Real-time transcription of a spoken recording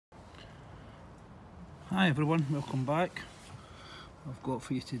Hi everyone, welcome back. What I've got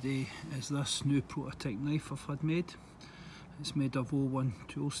for you today is this new prototype knife I've had made. It's made of O1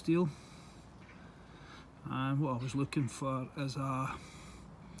 tool steel, and what I was looking for is a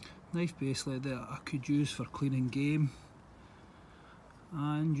knife basically that I could use for cleaning game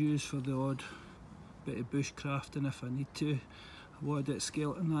and use for the odd bit of bushcrafting if I need to. I wanted it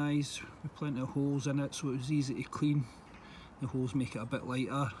skeletonise with plenty of holes in it so it was easy to clean. The holes make it a bit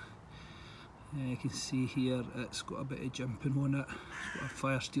lighter. You can see here it's got a bit of jimping on it. It's got a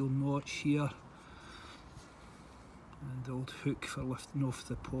fire steel notch here and the old hook for lifting off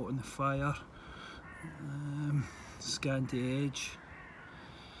the pot on the fire. Scanned the edge.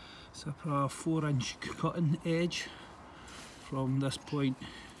 It's a 4-inch cutting edge from this point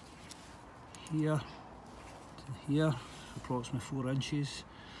here to here, approximately 4 inches.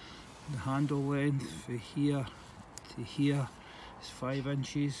 The handle length from here to here is 5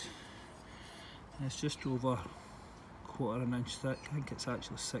 inches. It's just over 1/4 inch thick. I think it's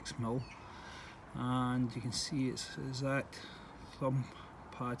actually 6mm, and you can see it's exact thumb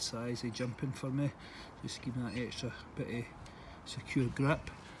pad size of jimping for me, just to give me that extra bit of secure grip,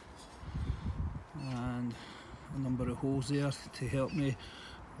 and a number of holes there to help me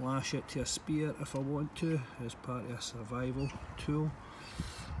lash it to a spear if I want to, as part of a survival tool.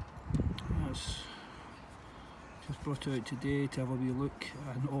 Just brought it out today to have a wee look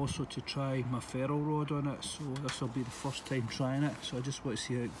and also to try my ferrule rod on it, so this will be the first time trying it, so I just want to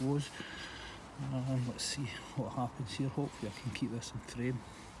see how it goes. Let's see what happens here. Hopefully I can keep this in frame.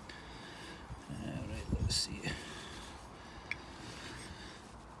 Right, let's see.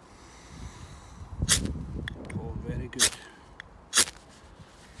 Oh, very good.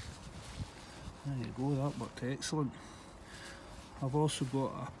 There you go, that worked excellent. I've also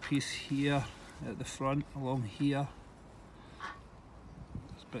got a piece here at the front, along here,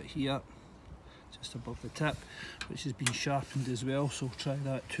 this bit here, just above the tip, which has been sharpened as well, so we'll try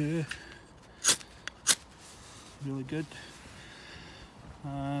that too. Really good.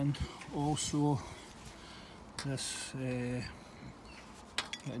 And also this in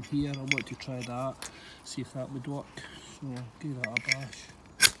here, I want to try that, see if that would work, so I'll give that a bash.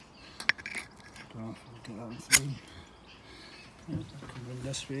 Don't know if I'll get that in frame. I can run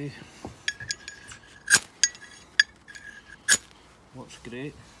this way. Works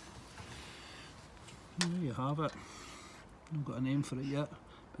great. There you have it. I've got a name for it yet,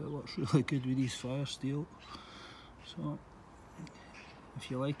 but it works really good with these fire steel. So if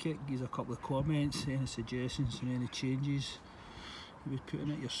you like it, give us a couple of comments, any suggestions and any changes you would put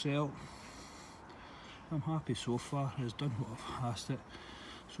in it yourself. I'm happy so far, it's done what I've asked it.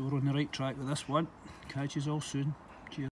 So we're on the right track with this one. Catch you all soon.